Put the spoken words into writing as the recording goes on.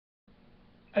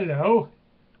Hello.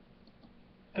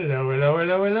 Hello, hello,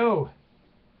 hello, hello.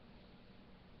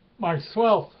 March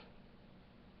 12th,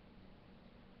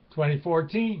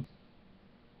 2014.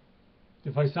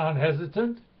 If I sound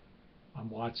hesitant, I'm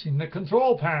watching the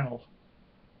control panel.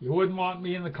 You wouldn't want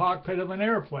me in the cockpit of an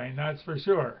airplane, that's for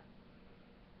sure.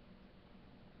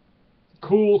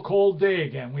 Cool, cold day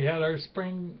again. We had our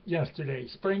spring yesterday.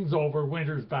 Spring's over,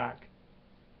 winter's back.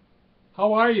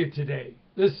 How are you today?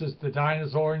 This is the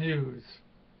Dinosaur News.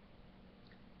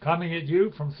 Coming at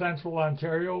you from Central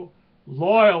Ontario,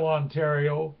 loyal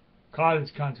Ontario,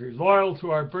 cottage country, loyal to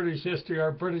our British history,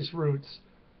 our British roots,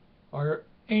 our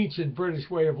ancient British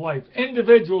way of life,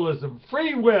 individualism,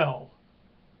 free will.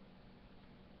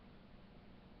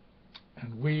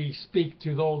 And we speak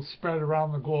to those spread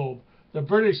around the globe, the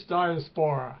British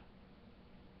diaspora,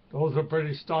 those of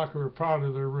British stock who are proud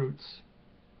of their roots.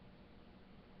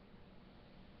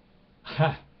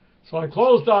 So I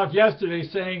closed off yesterday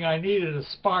saying I needed a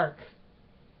spark.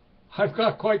 I've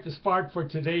got quite the spark for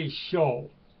today's show.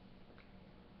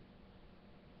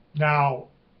 Now,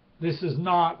 this is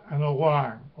not an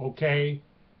alarm, okay?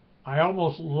 I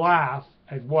almost laugh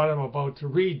at what I'm about to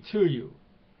read to you.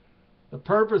 The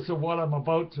purpose of what I'm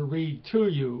about to read to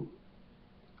you,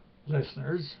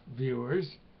 listeners,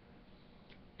 viewers,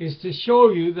 is to show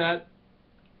you that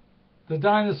the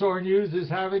Dinosaur News is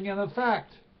having an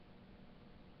effect.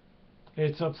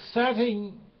 It's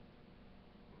upsetting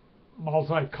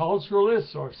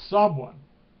multiculturalists or someone.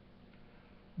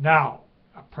 Now,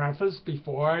 a preface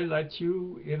before I let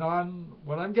you in on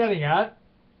what I'm getting at,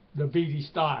 the Beattie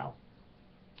style.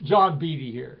 John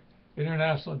Beattie here,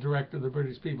 International Director of the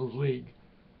British People's League.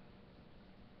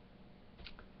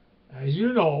 As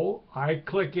you know, I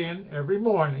click in every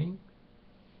morning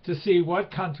to see what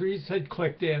countries had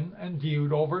clicked in and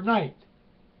viewed overnight.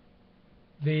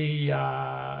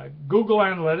 The Google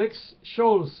Analytics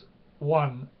shows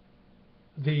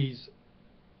these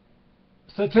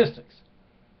statistics.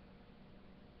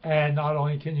 And not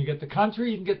only can you get the country,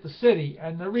 you can get the city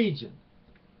and the region.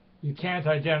 You can't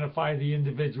identify the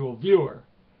individual viewer.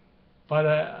 But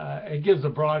it gives a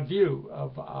broad view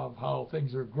of how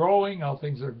things are growing, how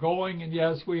things are going. And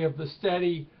yes, we have the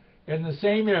steady in the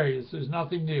same areas. There's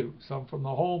nothing new. Some from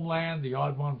the homeland, the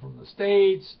odd one from the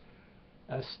States,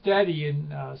 steady in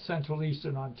central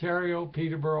eastern Ontario,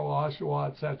 Peterborough,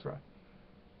 Oshawa, etc.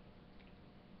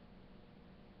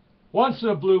 Once in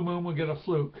a blue moon, we'll get a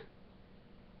fluke.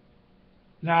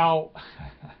 Now,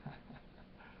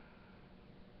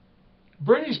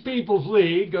 British People's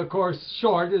League, of course,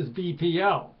 short is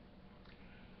BPL.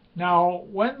 Now,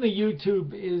 when the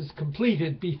YouTube is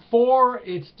completed, before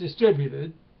it's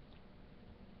distributed,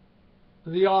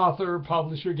 the author,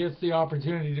 publisher gets the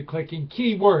opportunity to click in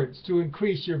keywords to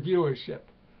increase your viewership.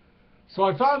 So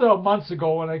I found out months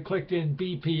ago when I clicked in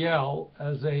BPL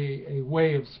as a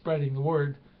way of spreading the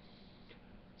word,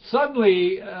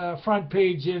 suddenly front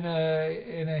page in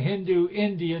a Hindu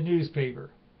India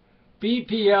newspaper.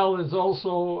 BPL is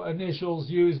also initials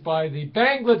used by the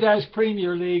Bangladesh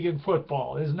Premier League in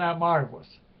football. Isn't that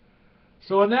marvelous?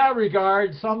 So in that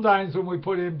regard, sometimes when we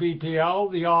put in BPL,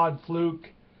 the odd fluke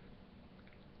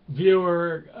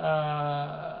viewer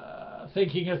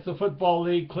thinking it's the Football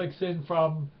League clicks in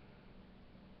from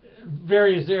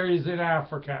various areas in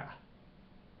Africa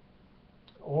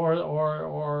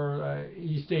or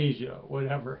East Asia,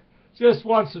 whatever. Just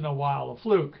once in a while, a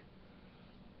fluke.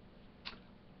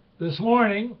 This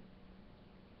morning,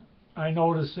 I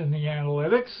noticed in the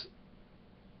analytics,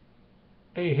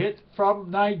 a hit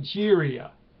from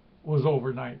Nigeria was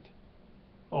overnight.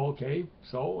 Okay,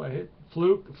 so a hit,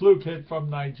 fluke hit from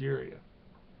Nigeria.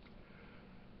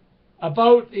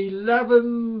 About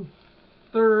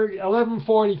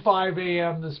 11:45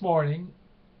 a.m. this morning,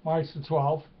 March the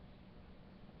 12th,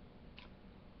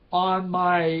 on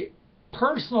my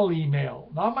personal email,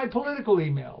 not my political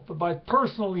email, but my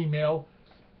personal email,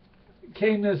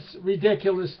 came this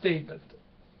ridiculous statement.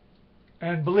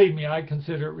 And believe me, I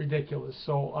consider it ridiculous.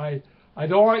 So I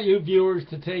don't want you viewers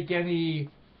to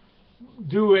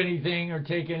do anything or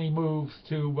take any moves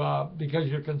because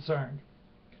you're concerned.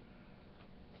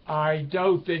 I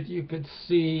doubt that you could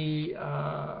see,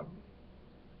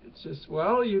 it's just,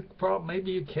 well,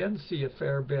 maybe you can see a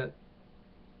fair bit.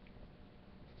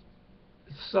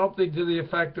 It's something to the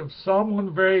effect of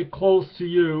someone very close to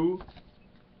you,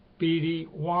 Beattie,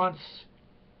 wants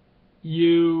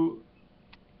you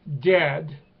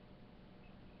dead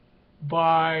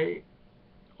by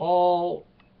all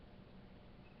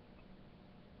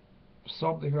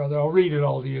something or other. I'll read it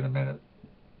all to you in a minute.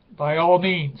 By all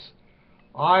means,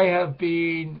 I have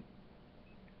been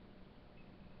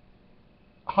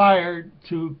hired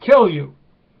to kill you.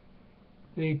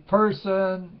 The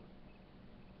person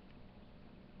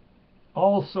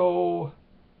also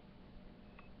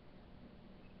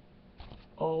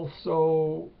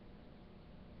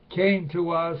came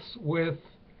to us with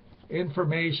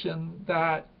information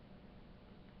that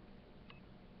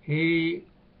he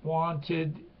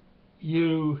wanted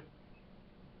you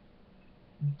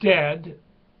dead,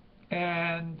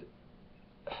 and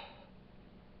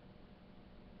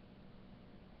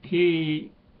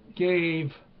he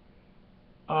gave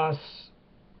us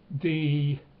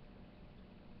he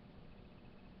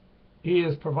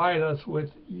has provided us with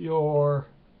your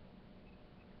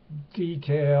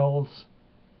details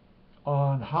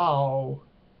on how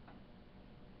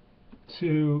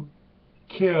to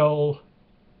kill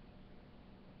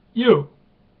you.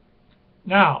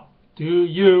 Now, do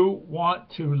you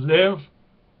want to live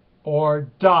or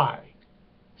die?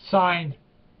 Signed,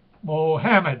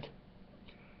 Mohammed.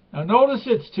 Now notice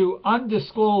it's to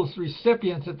undisclosed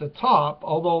recipients at the top,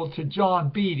 although to John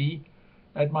Beattie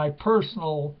at my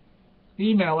personal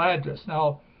email address.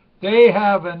 Now, they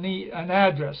have an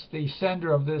address, the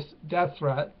sender of this death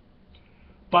threat,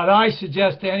 but I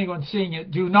suggest to anyone seeing it,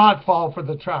 do not fall for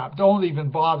the trap. Don't even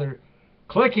bother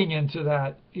clicking into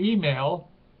that email,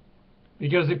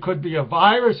 because it could be a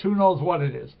virus. Who knows what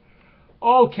it is?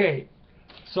 Okay,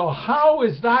 so how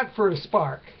is that for a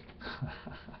spark?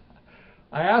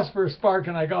 I asked for a spark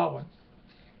and I got one.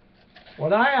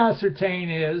 What I ascertain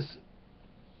is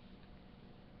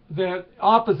that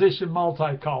opposition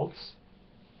multi-cults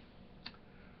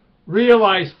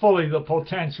realize fully the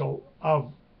potential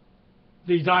of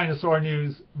the Dinosaur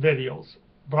News videos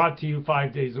brought to you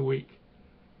 5 days a week.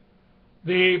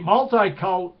 The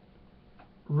multi-cult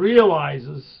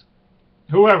realizes,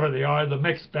 whoever they are, the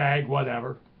mixed bag,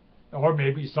 whatever, or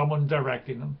maybe someone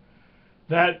directing them,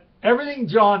 that everything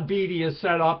John Beattie has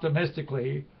said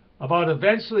optimistically about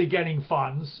eventually getting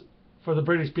funds for the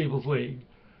British People's League,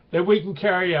 that we can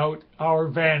carry out our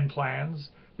van plans,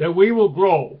 that we will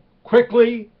grow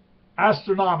quickly,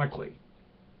 astronomically,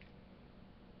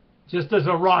 just as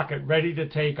a rocket ready to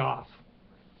take off.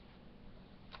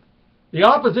 The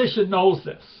opposition knows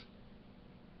this,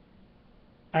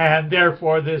 and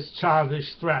therefore this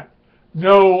childish threat.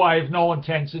 No, I have no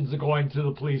intentions of going to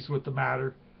the police with the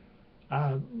matter.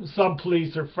 Some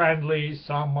police are friendly,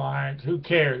 some aren't. Who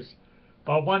cares?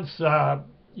 But once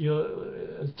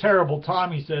terrible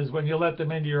Tommy says, when you let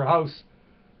them into your house,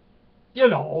 you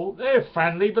know, they're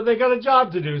friendly, but they got a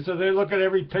job to do. So they look at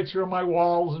every picture on my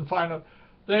walls and find out.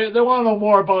 They want to know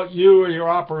more about you or your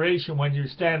operation when you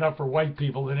stand up for white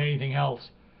people than anything else.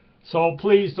 So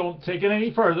please don't take it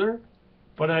any further.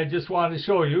 But I just wanted to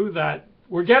show you that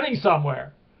we're getting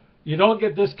somewhere. You don't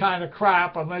get this kind of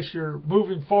crap unless you're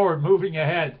moving forward, moving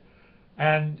ahead.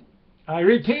 And I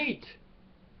repeat,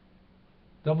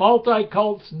 the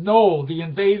multi-cults know, the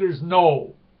invaders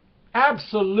know,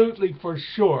 absolutely for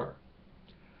sure,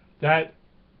 that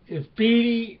if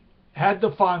Beattie had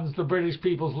the funds, the British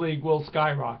People's League will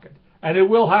skyrocket. And it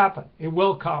will happen. It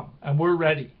will come. And we're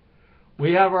ready.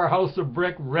 We have our house of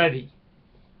brick ready.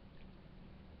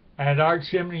 And our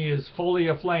chimney is fully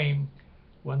aflame.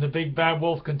 When the big bad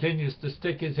wolf continues to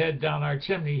stick his head down our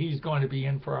chimney, he's going to be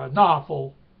in for an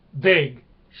awful big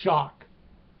shock.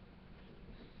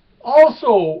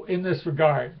 Also, in this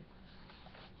regard,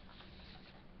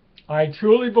 I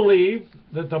truly believe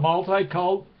that the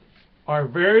multi-cult are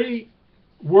very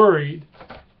worried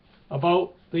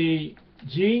about the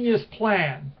genius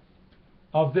plan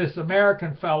of this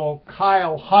American fellow,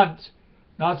 Kyle Hunt,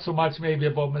 not so much maybe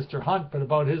about Mr. Hunt, but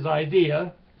about his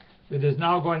idea that is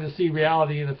now going to see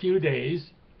reality in a few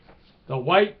days. The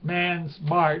white man's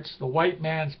march, the white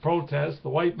man's protest, the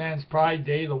white man's pride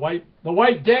day, the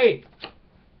white day,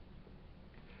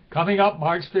 coming up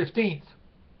March 15th,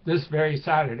 this very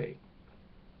Saturday.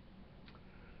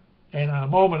 And in a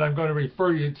moment I'm going to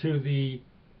refer you to the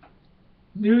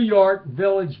New York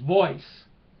Village Voice,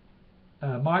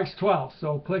 March 12th.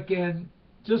 So click in.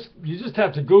 You just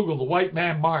have to Google the White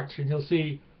Man March and you'll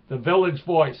see the Village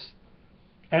Voice.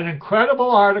 An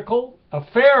incredible article, a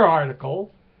fair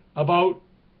article, about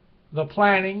the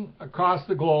planning across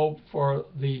the globe for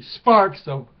the sparks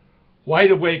of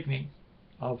white awakening,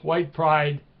 of white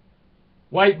pride,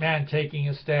 white man taking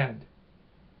a stand.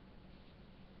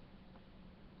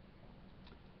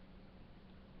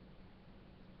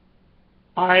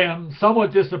 I am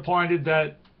somewhat disappointed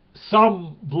that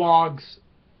some blogs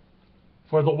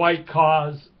for the white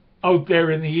cause out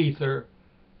there in the ether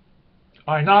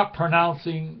are not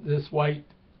pronouncing this white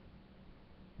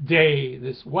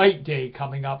day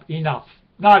coming up enough.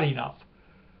 Not enough.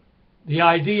 The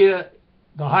idea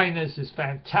behind this is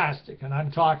fantastic, and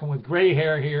I'm talking with gray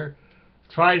hair here,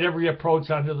 tried every approach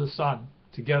under the sun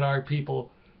to get our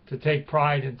people to take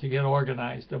pride and to get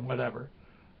organized and whatever.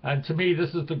 And to me,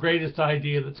 this is the greatest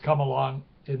idea that's come along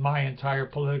in my entire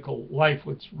political life,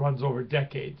 which runs over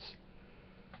decades.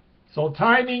 So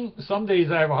timing, some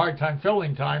days I have a hard time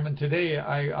filling time, and today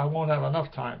I won't have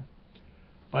enough time.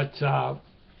 But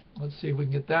let's see if we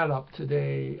can get that up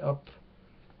today, up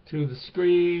to the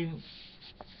screen.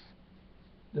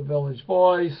 The Village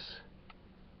Voice.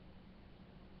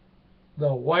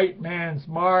 The White Man's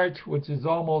March, which is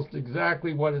almost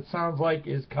exactly what it sounds like,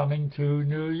 is coming to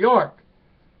New York.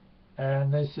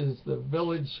 And this is the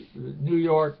Village New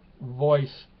York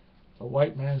Voice, the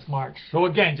White Man's March. So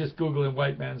again, just Googling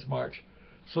White Man's March.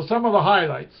 So some of the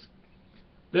highlights.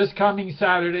 This coming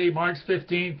Saturday, March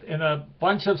 15th, in a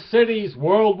bunch of cities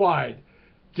worldwide,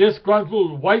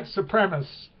 disgruntled white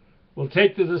supremacists will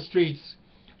take to the streets.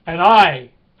 And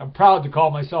I am proud to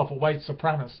call myself a white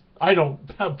supremacist. I don't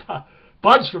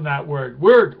budge from that word.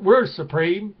 We're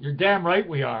supreme. You're damn right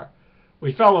we are.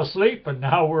 We fell asleep, but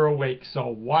now we're awake, so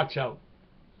watch out.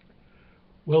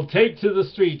 We'll take to the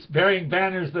streets bearing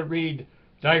banners that read,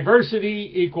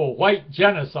 "Diversity equal white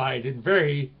genocide," in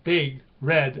very big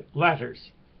red letters.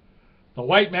 The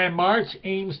White Man March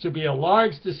aims to be a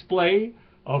large display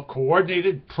of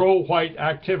coordinated pro-white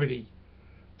activity.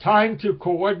 Time to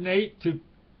coordinate to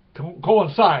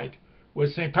coincide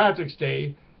with St. Patrick's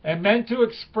Day, and meant to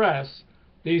express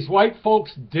these white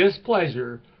folks'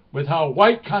 displeasure with how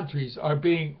white countries are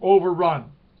being overrun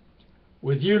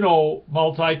with,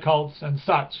 multi-cults and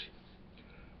such.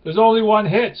 There's only one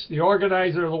hitch. The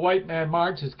organizer of the White Man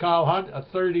March is Kyle Hunt, a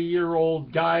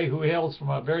 30-year-old guy who hails from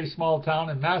a very small town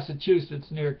in Massachusetts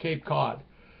near Cape Cod.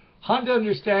 Hunt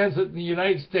understands that in the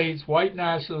United States, white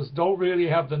nationalists don't really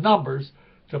have the numbers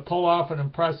to pull off an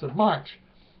impressive march.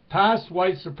 Past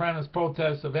white supremacist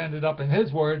protests have ended up, in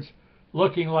his words,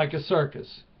 looking like a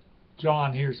circus.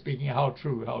 John here speaking, how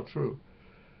true, how true.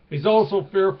 He's also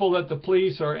fearful that the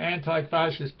police or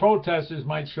anti-fascist protesters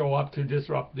might show up to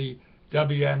disrupt the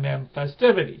WMM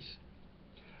festivities.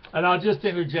 And I'll just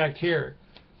interject here.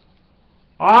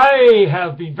 I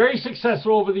have been very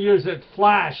successful over the years at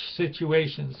flash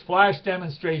situations, flash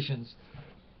demonstrations.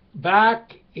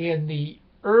 Back in the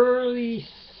early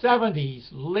 70s,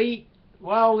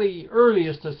 the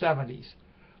earliest of 70s.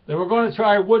 They were going to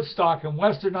try Woodstock in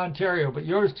Western Ontario, but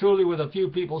yours truly with a few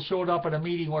people showed up at a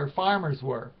meeting where farmers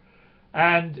were.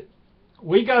 And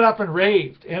we got up and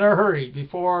raved in a hurry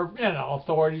before,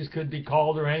 authorities could be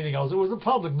called or anything else. It was a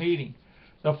public meeting.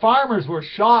 The farmers were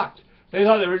shocked. They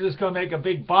thought they were just going to make a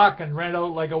big buck and rent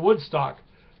out like a Woodstock.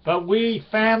 But we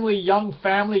young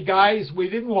family guys, we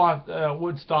didn't want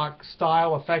Woodstock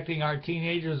style affecting our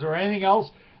teenagers or anything else.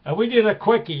 And we did a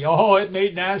quickie. Oh, it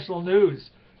made national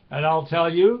news. And I'll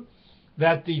tell you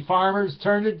that the farmers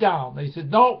turned it down. They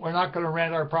said, no, we're not going to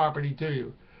rent our property to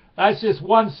you. That's just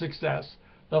one success.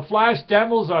 The flash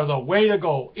demos are the way to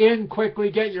go. In quickly,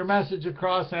 get your message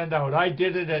across and out. I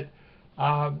did it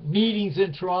at meetings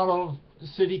in Toronto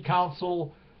City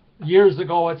Council years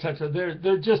ago, etc.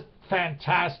 They're just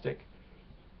fantastic.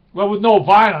 Well, with no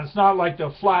violence, not like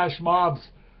the flash mobs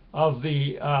of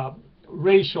the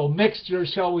racial mixture,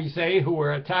 shall we say, who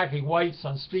were attacking whites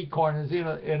on street corners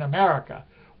in America,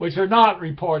 which are not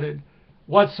reported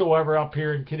whatsoever up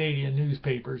here in Canadian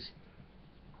newspapers,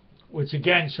 which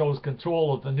again shows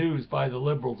control of the news by the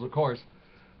Liberals, of course.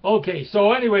 Okay,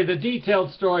 so anyway, the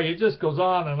detailed story, it just goes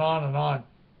on and on and on.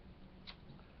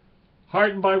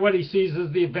 Heartened by what he sees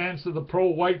as the advance of the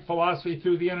pro-white philosophy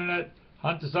through the internet,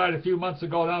 Hunt decided a few months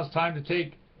ago now it's time to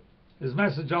take his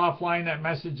message offline. That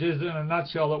message is, in a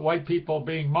nutshell, that white people are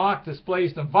being mocked,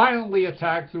 displaced, and violently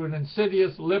attacked through an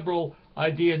insidious liberal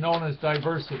idea known as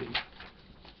diversity.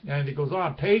 And it goes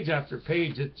on page after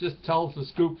page. It just tells the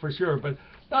scoop for sure, but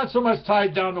not so much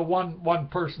tied down to one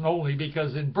person only,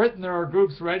 because in Britain there are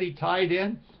groups already tied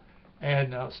in,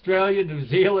 and Australia, New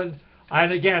Zealand,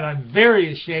 and again, I'm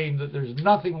very ashamed that there's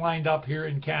nothing lined up here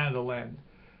in Canada land.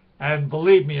 And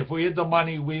believe me, if we had the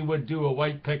money, we would do a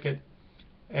white picket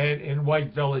in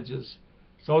white villages.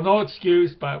 So no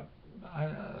excuse, but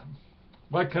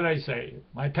what can I say?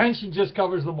 My pension just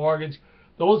covers the mortgage.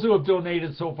 Those who have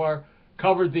donated so far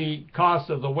covered the cost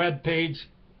of the web page,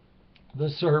 the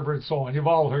server, and so on. You've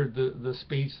all heard the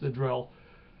speech, the drill.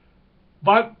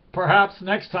 But perhaps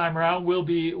next time around we'll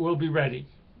be ready.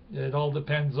 It all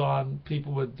depends on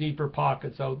people with deeper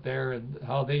pockets out there and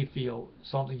how they feel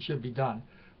something should be done.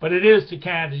 But it is to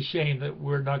Canada's shame that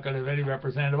we're not going to have any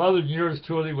representative other than yours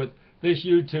truly with this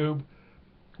YouTube,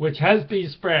 which has been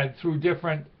spread through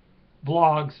different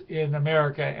blogs in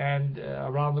America and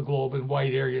around the globe in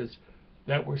white areas,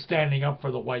 that we're standing up for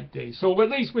the white day. So at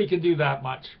least we can do that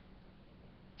much.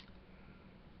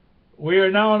 We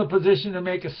are now in a position to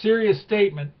make a serious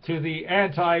statement to the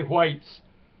anti-whites,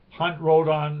 Hunt wrote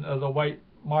on the White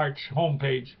March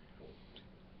homepage.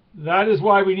 That is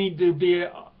why we need to be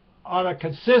on a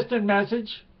consistent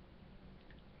message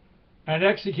and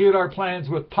execute our plans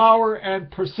with power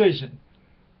and precision.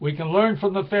 We can learn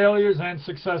from the failures and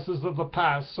successes of the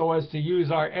past so as to use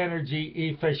our energy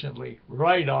efficiently.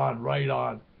 Right on, right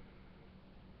on.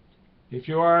 If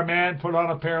you are a man, put on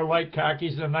a pair of light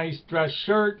khakis and a nice dress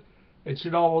shirt. It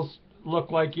should almost look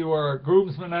like you are a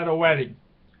groomsman at a wedding.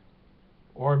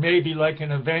 Or maybe like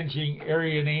an avenging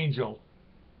Aryan angel.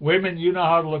 Women, you know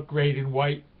how to look great in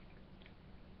white.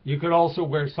 You could also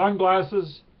wear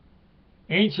sunglasses.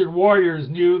 Ancient warriors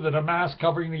knew that a mask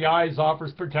covering the eyes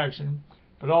offers protection,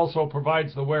 but also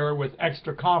provides the wearer with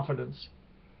extra confidence.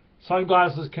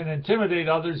 Sunglasses can intimidate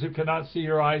others who cannot see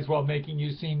your eyes while making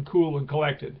you seem cool and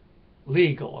collected.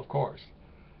 Legal, of course.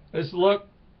 This look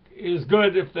is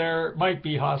good if there might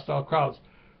be hostile crowds.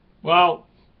 Well,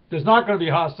 there's not going to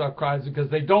be hostile crowds because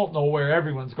they don't know where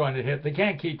everyone's going to hit. They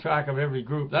can't keep track of every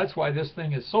group. That's why this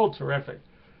thing is so terrific.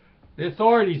 The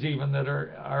authorities even that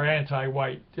are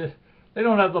anti-white, they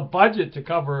don't have the budget to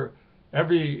cover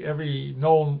every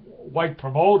known white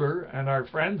promoter and our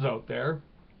friends out there.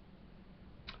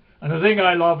 And the thing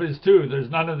I love is, too, there's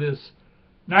none of this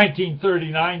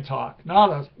 1939 talk.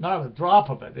 Not a drop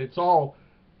of it. It's all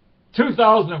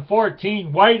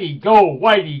 2014, Whitey, go,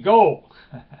 Whitey, go.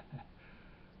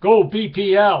 Go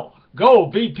BPL.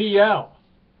 Go BPL.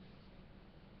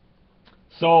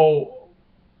 So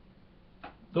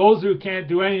those who can't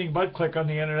do anything but click on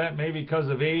the internet, maybe because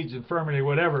of age, infirmity,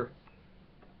 whatever,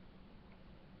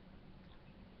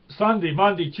 Sunday,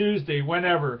 Monday, Tuesday,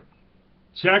 whenever,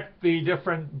 check the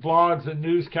different blogs and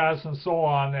newscasts and so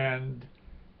on, and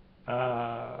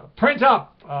print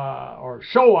up or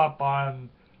show up on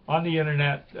the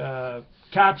internet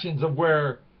captions of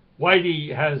where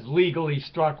Whitey has legally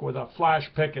struck with a flash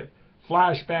picket,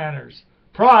 flash banners,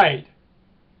 pride.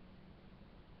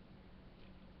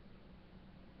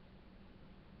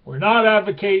 We're not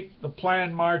advocate the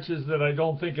planned marches that I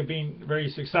don't think have been very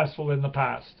successful in the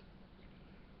past.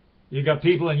 You got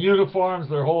people in uniforms,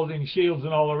 they're holding shields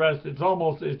and all the rest.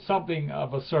 It's something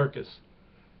of a circus.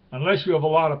 Unless you have a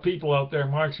lot of people out there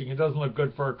marching, it doesn't look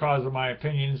good for a cause, in my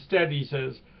opinion. Instead, he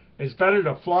says, it's better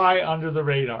to fly under the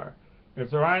radar. If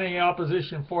there aren't any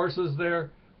opposition forces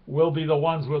there, we'll be the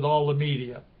ones with all the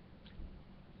media.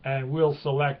 And we'll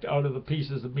select out of the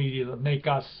pieces of media that make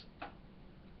us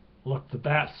look the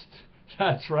best.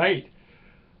 That's right.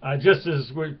 Just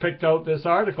as we picked out this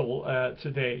article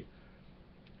today.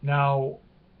 Now,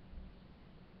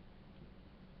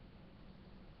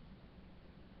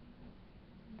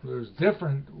 there's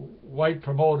different white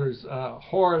promoters.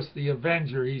 Horace the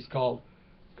Avenger, he's calls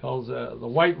the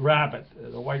White Rabbit.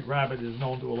 The White Rabbit is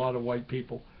known to a lot of white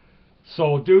people.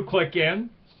 So do click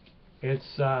in.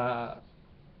 It's I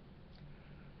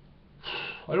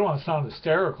don't want to sound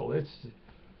hysterical. This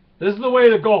is the way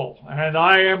to go, and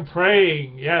I am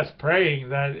praying, yes, praying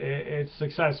that it's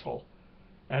successful.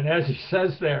 And as he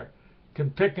says there, can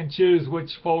pick and choose which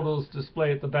photos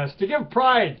display it the best to give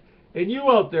pride in you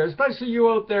out there, especially you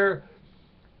out there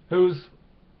who's,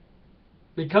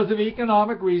 because of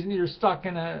economic reason, you're stuck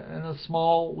in a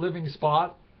small living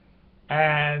spot,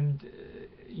 and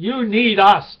you need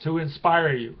us to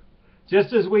inspire you,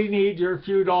 just as we need your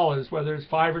few dollars, whether it's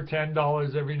 $5 or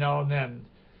 $10 every now and then,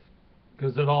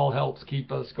 because it all helps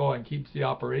keep us going, keeps the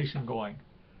operation going.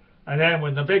 And then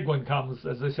when the big one comes,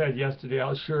 as I said yesterday,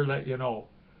 I'll sure let you know.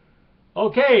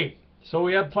 Okay, so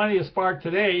we have plenty of spark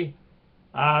today.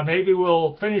 Maybe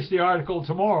we'll finish the article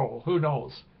tomorrow. Who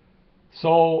knows?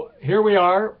 So here we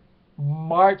are,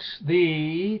 March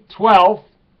the 12th,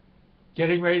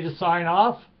 getting ready to sign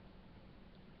off.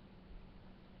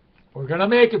 We're going to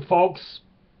make it, folks.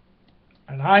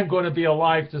 And I'm going to be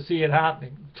alive to see it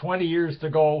happening. 20 years to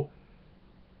go.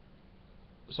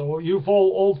 So you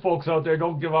old folks out there,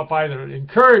 don't give up either.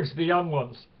 Encourage the young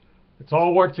ones. Let's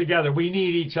all work together. We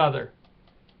need each other.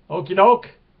 Okie doke.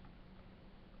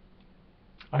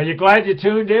 Are you glad you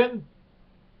tuned in?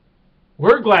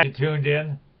 We're glad you tuned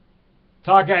in.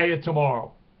 Talk at you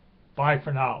tomorrow. Bye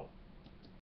for now.